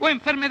hambre o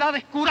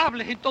enfermedades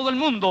curables en todo el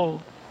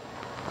mundo.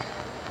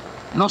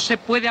 No se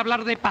puede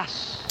hablar de paz.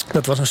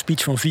 Dat was een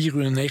speech van 4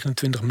 uur en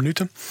 29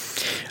 minuten.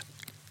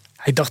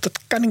 Hij dacht, dat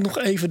kan ik nog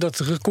even, dat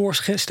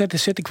record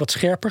zet ik wat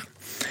scherper.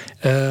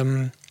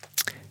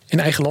 In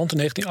eigen land in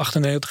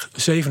 1998,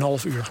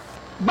 7,5 uur.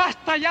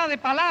 Basta ya de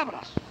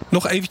palabras.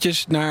 Nog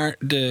eventjes naar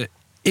de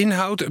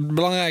inhoud. Het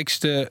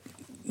belangrijkste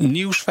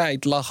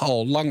nieuwsfeit lag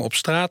al lang op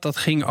straat. Dat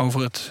ging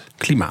over het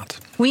klimaat.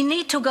 We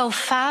need to go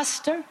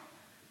faster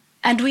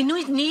and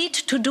we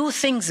need to do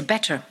things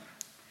better.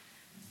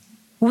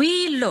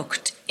 We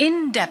looked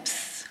in depth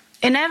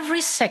in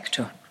every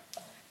sector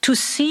to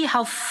see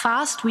how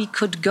fast we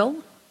could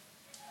go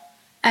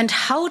and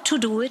how to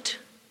do it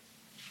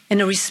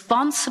in a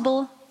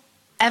responsible,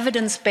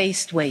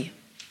 evidence-based way.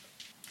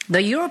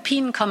 The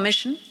European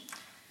Commission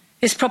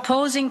is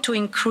proposing to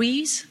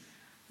increase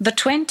the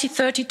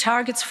 2030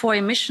 targets for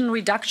emission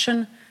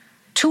reduction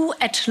to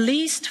at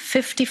least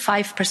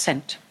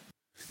 55%.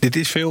 Dit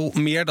is veel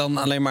meer dan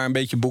alleen maar een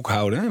beetje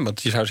boekhouden.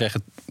 Want je zou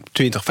zeggen,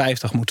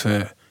 2050 moeten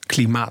we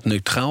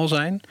klimaatneutraal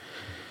zijn.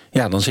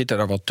 Ja, dan zitten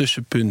er wat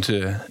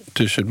tussenpunten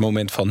tussen het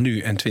moment van nu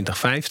en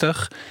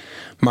 2050.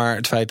 Maar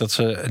het feit dat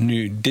ze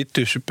nu dit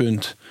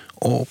tussenpunt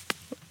op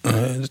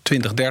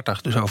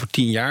 2030, dus over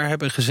 10 jaar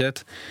hebben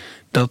gezet,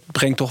 dat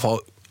brengt toch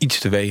wel iets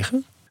teweeg.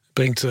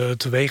 Brengt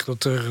teweeg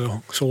dat er,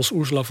 zoals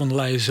Ursula von der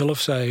Leyen zelf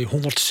zei,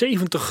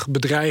 170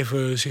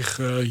 bedrijven zich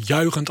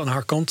juichend aan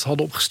haar kant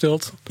hadden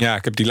opgesteld. Ja,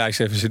 ik heb die lijst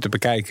even zitten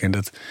bekijken. En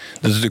dat is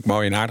natuurlijk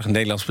mooi en aardig.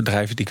 Nederlandse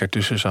bedrijven die ik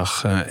ertussen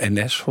zag.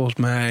 NS volgens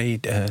mij,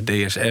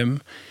 DSM.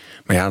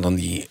 Maar ja,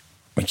 dan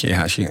want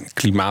als je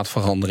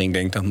klimaatverandering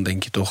denkt, dan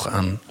denk je toch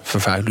aan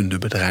vervuilende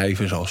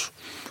bedrijven zoals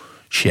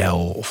Shell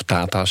of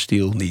Tata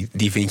Steel.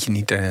 Die vind je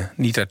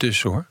niet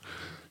daartussen, hoor.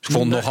 Ze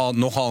vonden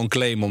nogal een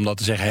claim om dat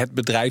te zeggen. Het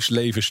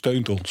bedrijfsleven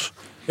steunt ons.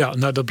 Ja,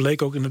 nou dat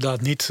bleek ook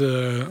inderdaad niet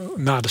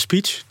na de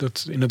speech.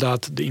 Dat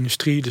inderdaad de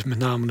industrie, dus met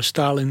name de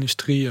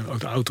staalindustrie en ook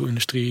de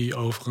auto-industrie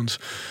overigens,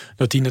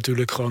 dat die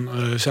natuurlijk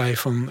gewoon zei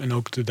van, en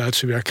ook de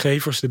Duitse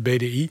werkgevers, de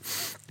BDI,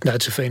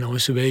 Duitse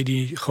VNO-NCW,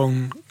 die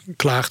gewoon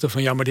klaagden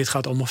van ja, maar dit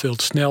gaat allemaal veel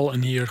te snel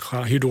en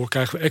hierdoor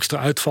krijgen we extra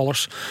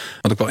uitvallers.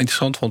 Wat ik wel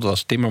interessant vond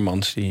was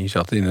Timmermans, die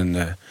zat in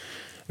een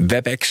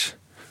WebEx.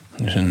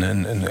 Dus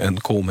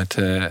een call met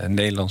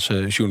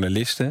Nederlandse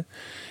journalisten.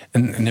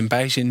 En in een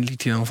bijzin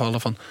liet hij dan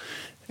vallen van,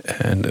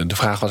 de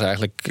vraag was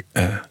eigenlijk,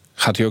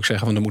 gaat hij ook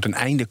zeggen van er moet een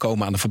einde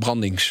komen aan de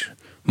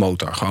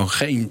verbrandingsmotor. Gewoon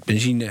geen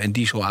benzine- en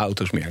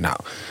dieselauto's meer. Nou,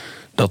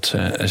 dat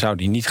zou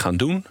hij niet gaan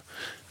doen.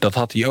 Dat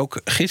had hij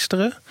ook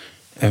gisteren.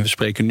 En we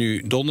spreken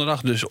nu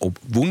donderdag, dus op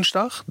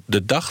woensdag,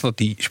 de dag dat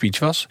die speech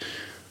was,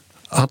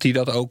 had hij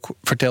dat ook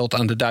verteld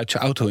aan de Duitse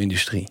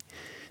auto-industrie.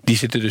 Die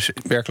zitten dus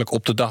werkelijk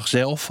op de dag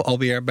zelf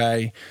alweer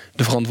bij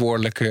de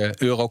verantwoordelijke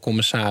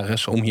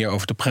eurocommissaris om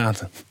hierover te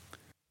praten.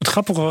 Het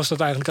grappige was dat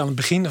eigenlijk aan het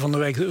begin van de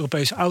week de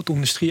Europese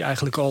auto-industrie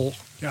eigenlijk al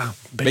een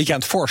beetje aan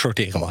het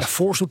voorsorteren was.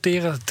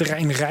 Voorsorteren, het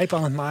terrein rijp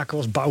aan het maken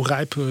was.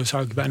 Bouwrijp,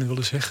 zou ik bijna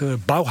willen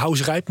zeggen.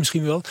 Bauhausrijp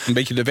misschien wel. Een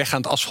beetje de weg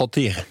aan het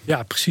asfalteren.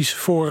 Ja, precies.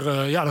 Voor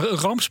de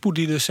rampspoed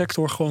die de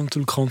sector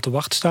natuurlijk gewoon te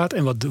wachten staat.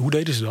 En hoe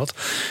deden ze dat?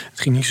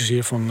 Het ging niet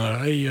zozeer van,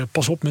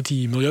 pas op met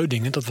die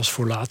milieudingen. Dat was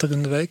voor later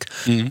in de week.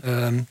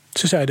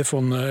 Ze zeiden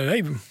van,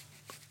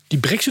 die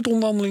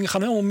Brexit-onderhandelingen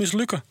gaan helemaal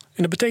mislukken.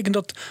 En dat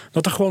betekent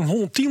dat er gewoon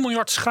 110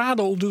 miljard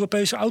schade op de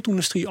Europese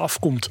auto-industrie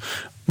afkomt.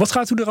 Wat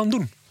gaat u eraan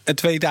doen? En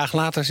 2 dagen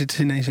later zitten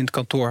ze ineens in het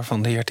kantoor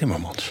van de heer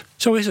Timmermans.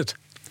 Zo is het.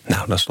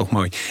 Nou, dat is toch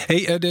mooi.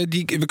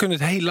 We kunnen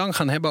het heel lang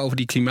gaan hebben over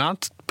die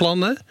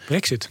klimaatplannen.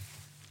 Brexit.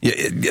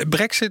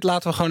 Brexit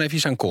laten we gewoon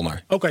even aan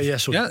Connor. Oké,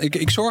 sorry. Ja,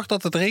 ik zorg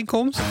dat het erin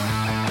komt. We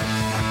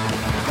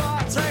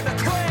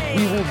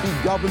will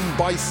be governed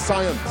by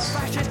science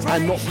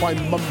and not by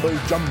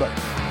mumbo-jumbo.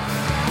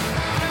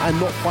 And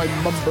not by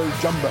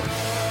mumbo-jumbo.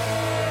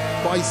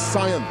 By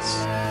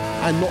science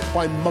and not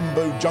by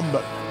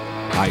mumbo-jumbo.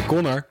 Hi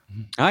Connor.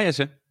 Hi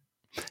Jesse.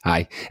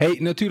 Hi. Hey,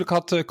 natuurlijk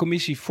had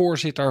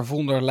commissievoorzitter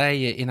von der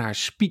Leyen in haar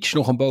speech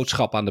nog een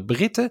boodschap aan de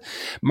Britten.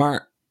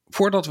 Maar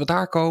voordat we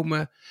daar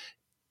komen,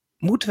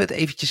 moeten we het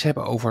eventjes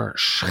hebben over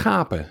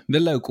schapen.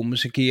 Wel leuk om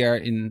eens een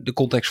keer in de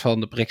context van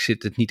de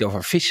Brexit het niet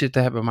over vissen te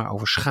hebben, maar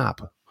over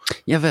schapen.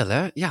 Jawel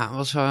hè, ja, het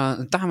was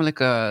een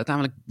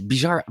tamelijk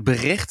bizar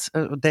bericht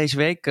deze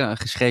week,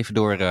 geschreven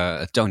door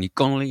Tony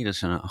Connolly, dat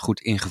is een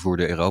goed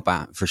ingevoerde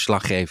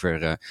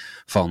Europa-verslaggever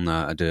van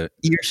de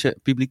Ierse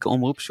publieke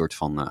omroep, een soort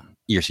van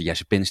Ierse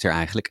Jesse Pinster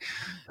eigenlijk.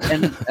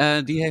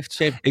 En die heeft...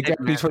 Ik heb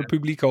niet voor de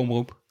publieke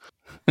omroep.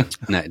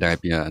 Nee, daar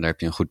heb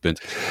je een goed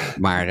punt.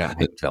 Maar hij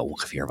weet wel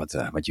ongeveer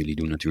wat jullie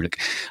doen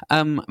natuurlijk.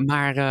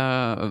 Maar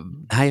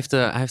hij heeft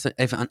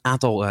even een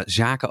aantal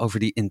zaken over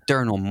die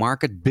Internal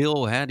Market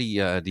Bill. Hè,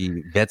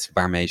 die wet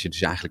waarmee ze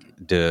dus eigenlijk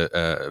de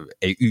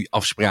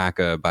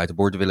EU-afspraken buiten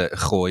boord willen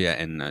gooien.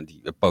 En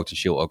die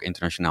potentieel ook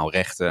internationaal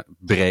recht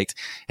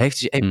breekt. Heeft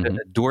hij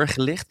even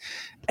doorgelicht.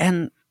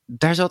 En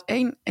daar zat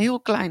één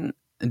heel klein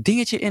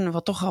dingetje in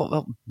wat toch al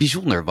wel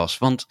bijzonder was.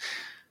 Want...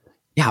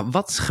 ja,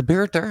 wat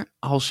gebeurt er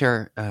als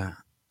er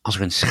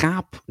een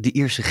schaap de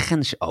Ierse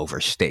grens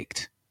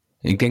oversteekt?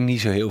 Ik denk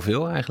niet zo heel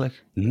veel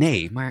eigenlijk.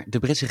 Nee, maar de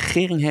Britse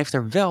regering heeft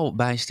er wel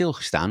bij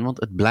stilgestaan. Want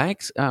het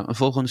blijkt,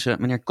 volgens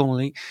meneer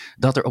Connolly,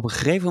 dat er op een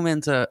gegeven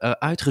moment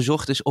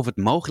uitgezocht is of het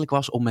mogelijk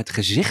was om met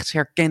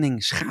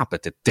gezichtsherkenning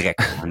schapen te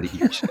trekken aan de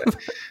Ierse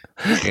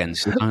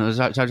grens. Dan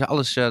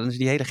is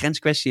die hele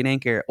grenskwestie in één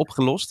keer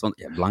opgelost.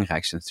 Want het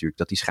belangrijkste natuurlijk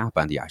dat die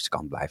schapen aan de juiste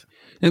kant blijven.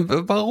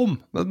 En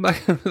waarom?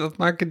 Wat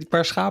maken die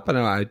paar schapen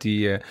nou uit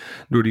die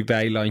door die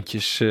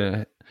weilandjes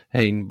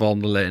heen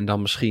wandelen en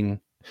dan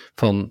misschien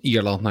van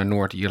Ierland naar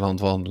Noord-Ierland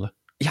wandelen?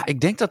 Ja, ik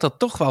denk dat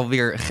toch wel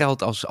weer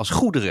geldt als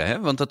goederen. Hè?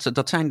 Want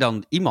dat zijn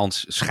dan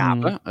iemands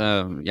schapen.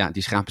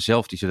 Die schapen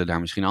zelf die zullen daar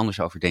misschien anders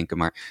over denken.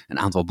 Maar een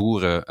aantal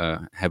boeren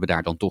hebben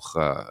daar dan toch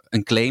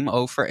een claim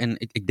over. En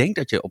ik denk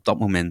dat je op dat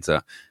moment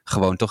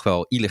gewoon toch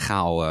wel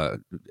illegaal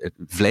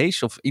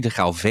vlees of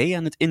illegaal vee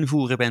aan het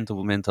invoeren bent. Op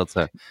het moment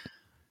dat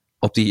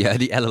op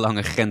die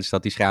ellenlange grens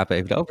dat die schapen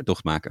even de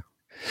overtocht maken.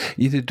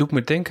 Dit doet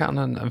me denken aan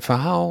een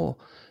verhaal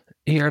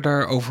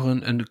eerder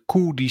over een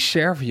koe die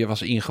Servië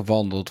was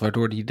ingewandeld,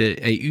 waardoor die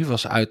de EU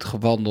was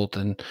uitgewandeld.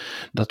 En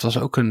dat was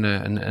ook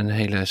een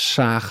hele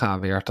saga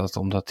werd dat,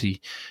 omdat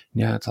die,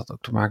 het had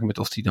ook te maken met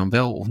of die dan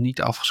wel of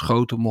niet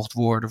afgeschoten mocht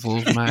worden,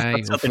 volgens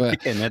mij.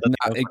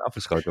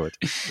 Afgeschoten wordt.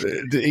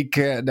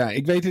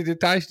 Ik weet de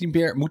details niet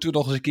meer, moeten we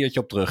nog eens een keertje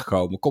op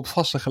terugkomen. Komt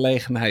vast een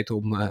gelegenheid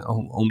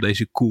om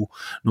deze koe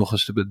nog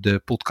eens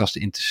de podcast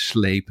in te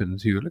slepen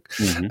natuurlijk.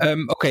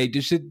 Oké,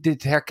 dus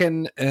dit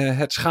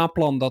het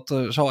schaapplan, dat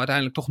zal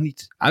uiteindelijk toch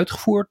niet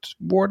uitgevoerd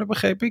worden,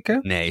 begreep ik, hè?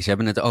 Nee, ze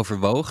hebben het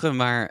overwogen,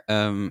 maar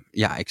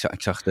ik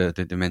zag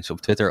de mensen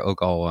op Twitter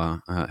ook al,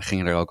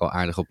 gingen er ook al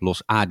aardig op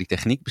los. Die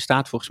techniek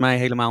bestaat volgens mij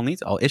helemaal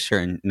niet, al is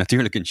er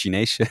natuurlijk een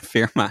Chinese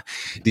firma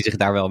die zich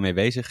daar wel mee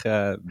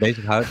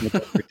bezighoudt met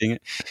dat soort dingen,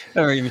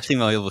 waar je misschien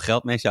wel heel veel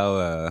geld mee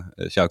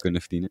zou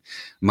kunnen verdienen.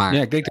 Maar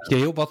ik denk dat je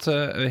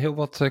heel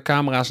wat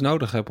camera's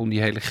nodig hebt om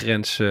die hele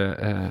grens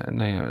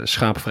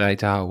schaapvrij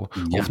te houden.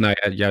 Ja. Of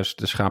juist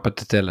de schapen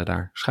te tellen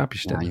daar.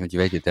 Schaapjes tellen. Ja, want je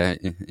weet het, hè?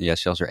 Ja,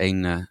 zelfs er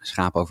 1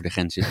 schaap over de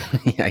grens zit.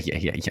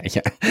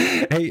 Ja.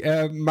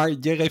 Hey, maar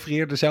je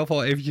refereerde zelf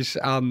al eventjes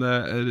aan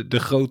de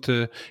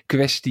grote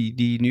kwestie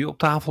die nu op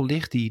tafel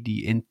ligt.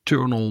 Die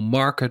Internal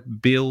Market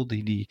Bill,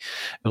 die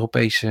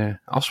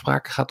Europese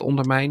afspraken gaat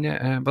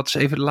ondermijnen. Wat is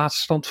even de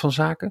laatste stand van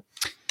zaken?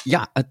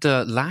 Ja, het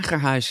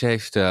Lagerhuis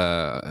heeft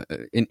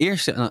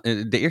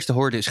de eerste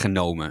hoorde is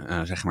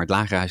genomen, zeg maar. Het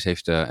Lagerhuis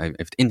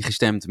heeft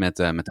ingestemd met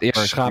de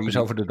eerste schaap is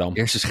over de dam. De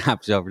eerste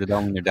schaap is over de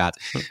dam, inderdaad.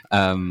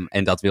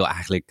 En dat wil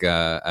eigenlijk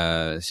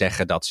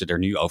zeggen dat ze er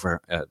nu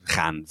over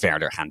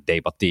verder gaan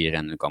debatteren.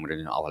 En dan komen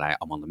er allerlei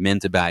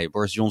amendementen bij.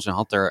 Boris Johnson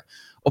had er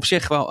op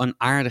zich wel een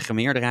aardige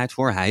meerderheid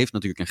voor. Hij heeft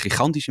natuurlijk een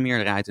gigantische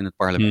meerderheid in het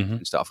parlement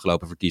sinds de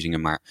afgelopen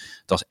verkiezingen. Maar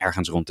het was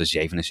ergens rond de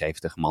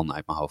 77 man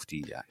uit mijn hoofd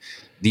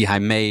die hij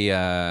mee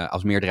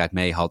als meerderheid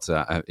mee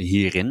had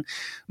hierin.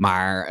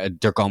 Maar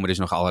er komen dus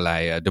nog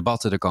allerlei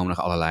debatten, er komen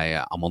nog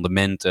allerlei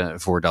amendementen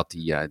voordat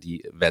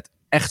die wet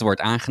echt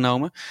wordt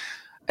aangenomen.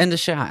 En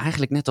dus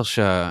eigenlijk net als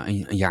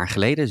een jaar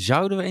geleden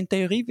zouden we in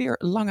theorie weer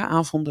lange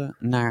avonden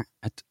naar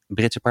het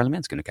Britse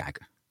parlement kunnen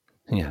kijken.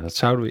 Ja, dat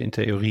zouden we in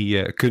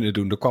theorie kunnen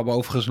doen. Er kwam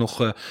overigens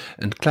nog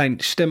een klein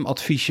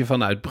stemadviesje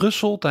vanuit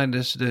Brussel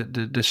tijdens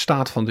de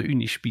Staat van de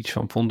Unie-speech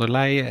van von der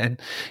Leyen. En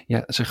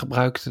ja, ze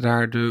gebruikte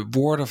daar de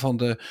woorden van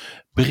de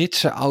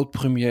Britse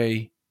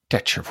oud-premier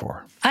Thatcher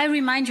voor. I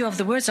remind you of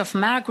the words of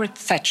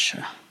Margaret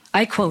Thatcher.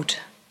 I quote,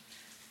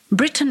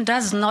 "Britain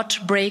does not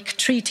break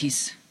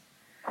treaties.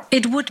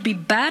 It would be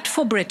bad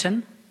for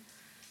Britain,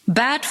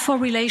 bad for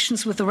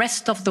relations with the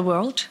rest of the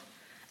world,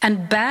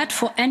 and bad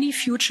for any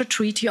future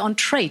treaty on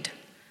trade."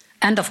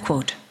 End of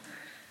quote.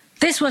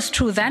 This was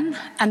true then,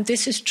 and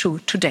this is true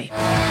today.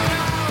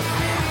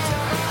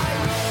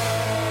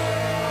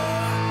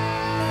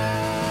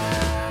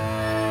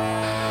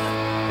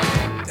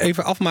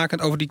 Even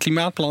afmakend over die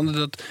klimaatplannen.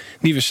 Dat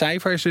nieuwe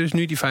cijfer is dus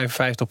nu die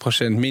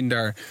 55%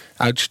 minder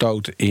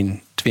uitstoot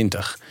in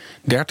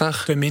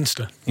 2030.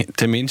 Tenminste. Ja,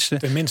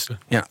 tenminste.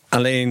 Ja,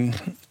 alleen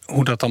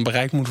hoe dat dan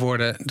bereikt moet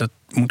worden, dat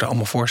moeten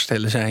allemaal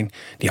voorstellen zijn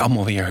die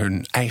allemaal weer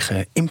hun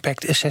eigen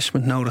impact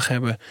assessment nodig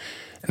hebben.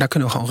 En daar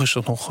kunnen we gewoon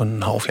rustig nog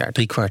een half jaar,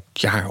 3/4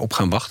 jaar op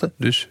gaan wachten.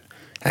 Dus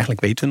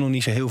eigenlijk weten we nog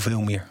niet zo heel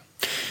veel meer.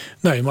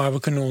 Nee, maar we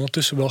kunnen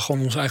ondertussen wel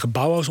gewoon onze eigen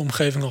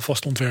Bauhaus-omgeving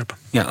alvast ontwerpen.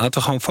 Ja, laten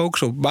we gewoon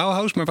focussen op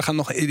Bauhaus. Maar we gaan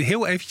nog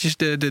heel eventjes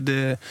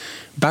de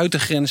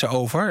buitengrenzen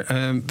over.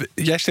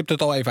 Jij stipt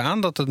het al even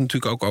aan dat het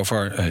natuurlijk ook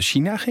over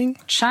China ging.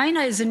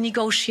 China is a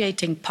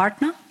negotiating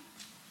partner,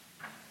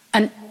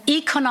 an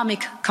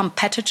economic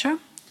competitor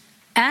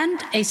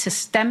and a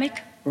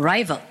systemic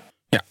rival.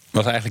 Ja,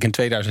 was eigenlijk in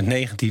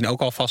 2019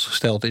 ook al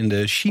vastgesteld in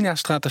de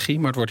China-strategie.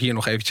 Maar het wordt hier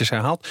nog eventjes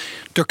herhaald.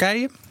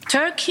 Turkije?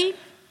 Turkey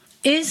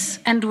is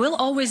and will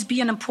always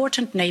be an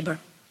important neighbor.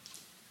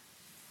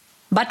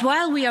 But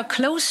while we are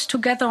close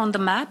together on the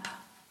map,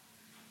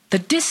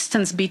 the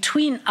distance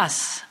between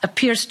us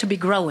appears to be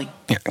growing.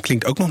 Ja,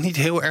 klinkt ook nog niet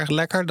heel erg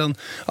lekker. Dan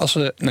als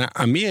we naar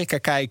Amerika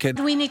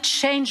kijken. We need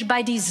change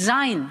by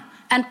design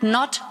and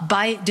not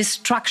by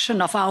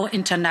destruction of our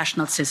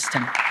international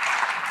system.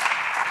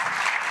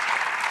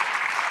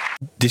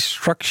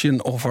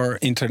 Destruction of our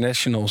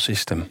international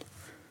system.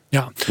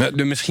 Ja.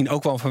 Misschien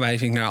ook wel een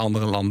verwijzing naar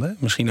andere landen.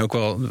 Misschien ook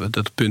wel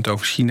dat punt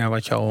over China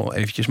wat je al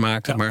eventjes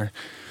maakte. Ja.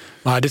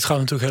 Maar dit gaat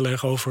natuurlijk heel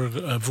erg over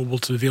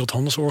bijvoorbeeld de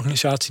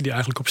Wereldhandelsorganisatie, die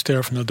eigenlijk op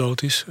sterven na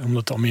dood is.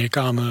 Omdat de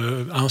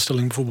Amerikanen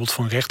aanstelling bijvoorbeeld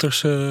van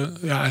rechters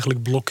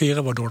eigenlijk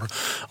blokkeren. Waardoor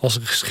als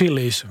er geschil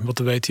is, wat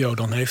de WTO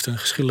dan heeft, een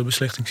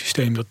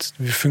geschillenbeslechtingssysteem, dat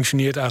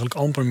functioneert eigenlijk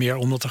amper meer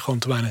omdat er gewoon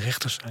te weinig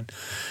rechters zijn.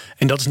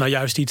 En dat is nou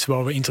juist iets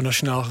waar we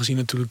internationaal gezien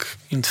natuurlijk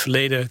in het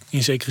verleden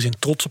in zekere zin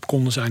trots op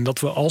konden zijn. Dat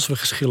we, als we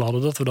geschillen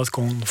hadden, dat we dat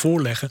konden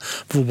voorleggen.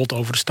 Bijvoorbeeld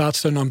over de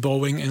staatssteun aan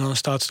Boeing en aan de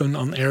staatssteun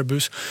aan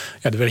Airbus.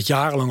 Ja, er werd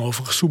jarenlang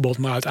over gesoebeld,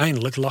 maar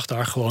uiteindelijk lag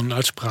daar gewoon een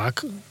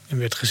uitspraak. En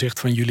werd gezegd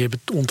van jullie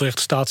hebben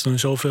onterechte staatssteun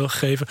zoveel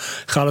gegeven.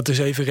 Ga het eens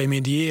even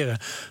remediëren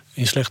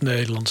in slecht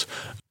Nederlands.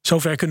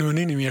 Zover kunnen we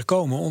nu niet meer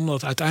komen,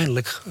 omdat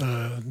uiteindelijk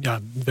de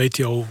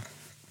WTO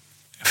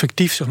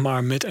effectief zeg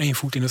maar met één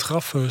voet in het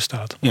graf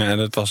staat. Ja, en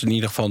dat was in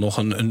ieder geval nog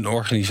een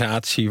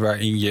organisatie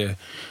waarin je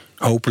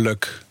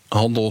hopelijk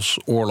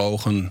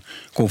handelsoorlogen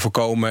kon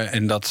voorkomen.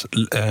 En dat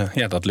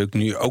lukt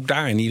nu ook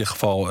daar in ieder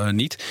geval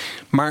niet.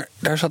 Maar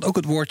daar zat ook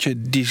het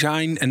woordje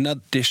design and not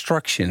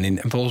destruction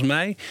in. En volgens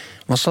mij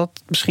was dat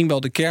misschien wel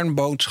de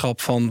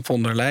kernboodschap van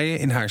von der Leyen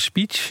in haar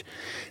speech.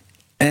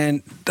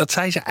 En dat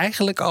zei ze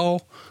eigenlijk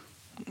al,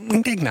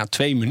 ik denk na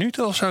 2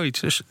 minuten of zoiets.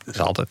 Dus het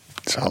zal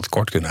altijd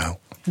kort kunnen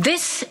houden.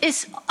 This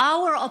is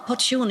our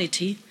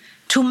opportunity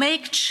to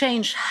make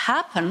change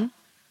happen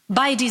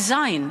by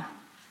design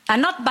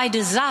and not by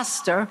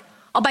disaster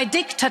or by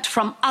diktat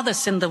from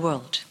others in the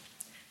world.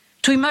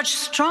 To emerge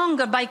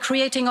stronger by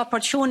creating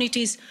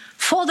opportunities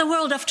for the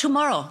world of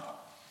tomorrow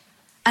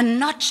and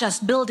not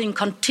just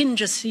building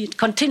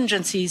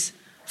contingencies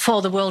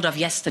for the world of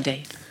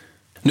yesterday.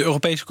 De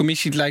Europese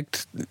Commissie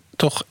lijkt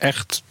toch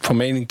echt van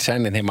mening te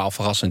zijn, en helemaal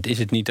verrassend is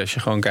het niet als je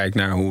gewoon kijkt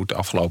naar hoe het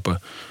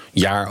afgelopen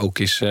jaar ook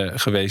is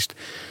geweest,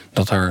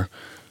 dat er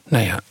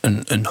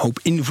een hoop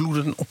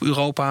invloeden op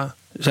Europa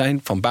zijn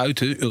van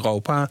buiten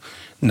Europa.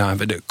 Nou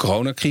hebben we de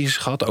coronacrisis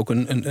gehad, ook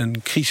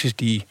een crisis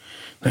die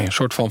een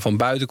soort van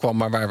buiten kwam,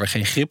 maar waar we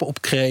geen grip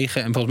op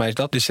kregen. En volgens mij is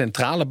dat de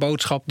centrale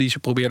boodschap die ze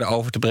probeerden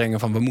over te brengen,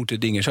 van we moeten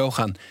dingen zo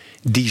gaan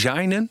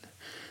designen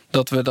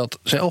dat we dat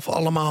zelf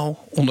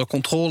allemaal onder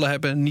controle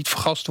hebben, niet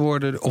vergast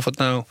worden, of het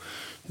nou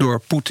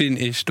door Poetin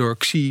is, door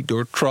Xi,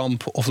 door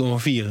Trump of door een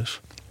virus.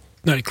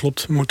 Nee,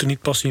 klopt. We moeten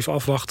niet passief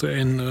afwachten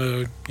en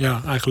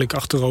eigenlijk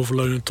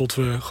achteroverleunen tot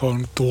we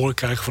gewoon te horen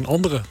krijgen van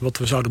anderen wat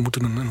we zouden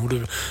moeten doen en hoe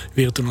de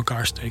wereld in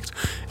elkaar steekt.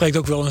 Er lijkt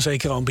ook wel een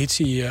zekere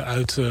ambitie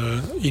uit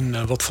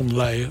in wat Von der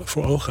Leyen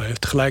voor ogen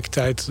heeft.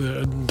 Tegelijkertijd,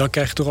 dan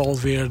krijg je toch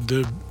alweer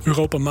de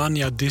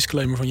Europamania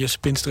disclaimer van Jesse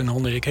Pinster en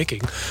Han-Erik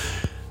Hekking.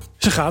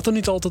 Ze gaat er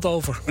niet altijd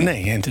over.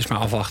 Nee, en het is maar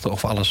afwachten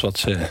of alles wat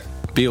ze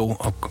wil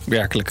ook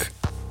werkelijk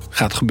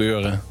gaat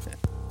gebeuren.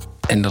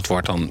 En dat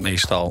wordt dan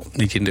meestal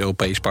niet in het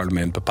Europees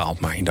Parlement bepaald,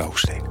 maar in de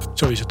hoofdsteden.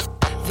 Zo is het.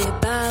 We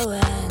bouwen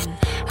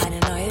een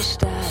nieuwe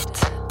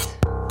stad.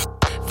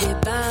 We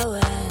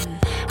bouwen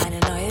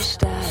een nieuwe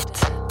stad.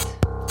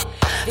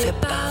 We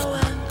bouwen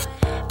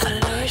een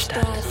nieuwe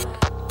stad.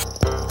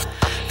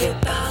 We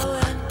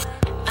bouwen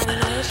een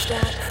nieuwe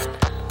stad.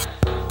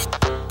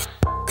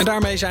 En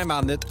daarmee zijn we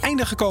aan het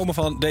einde gekomen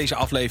van deze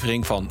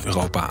aflevering van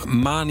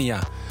Europamania.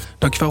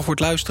 Dankjewel voor het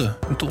luisteren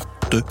en tot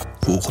de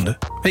volgende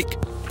week.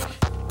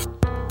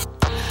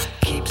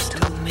 Gibst du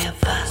mir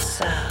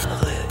Wasser,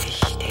 rühr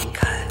ich den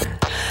Kalk,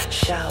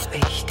 schau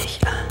ich dich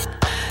an.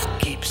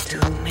 Gibst du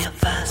mir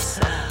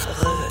Wasser,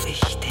 rühr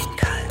ich den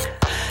Kalk,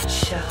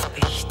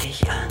 schau ich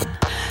dich an.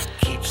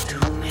 Gibst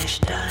du mir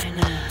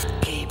Steine,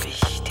 geb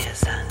ich dir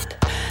Sand.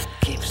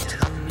 Gibst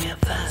du mir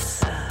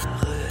Wasser,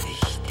 rühr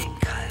ich den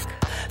Kalk,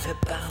 wir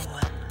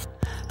bauen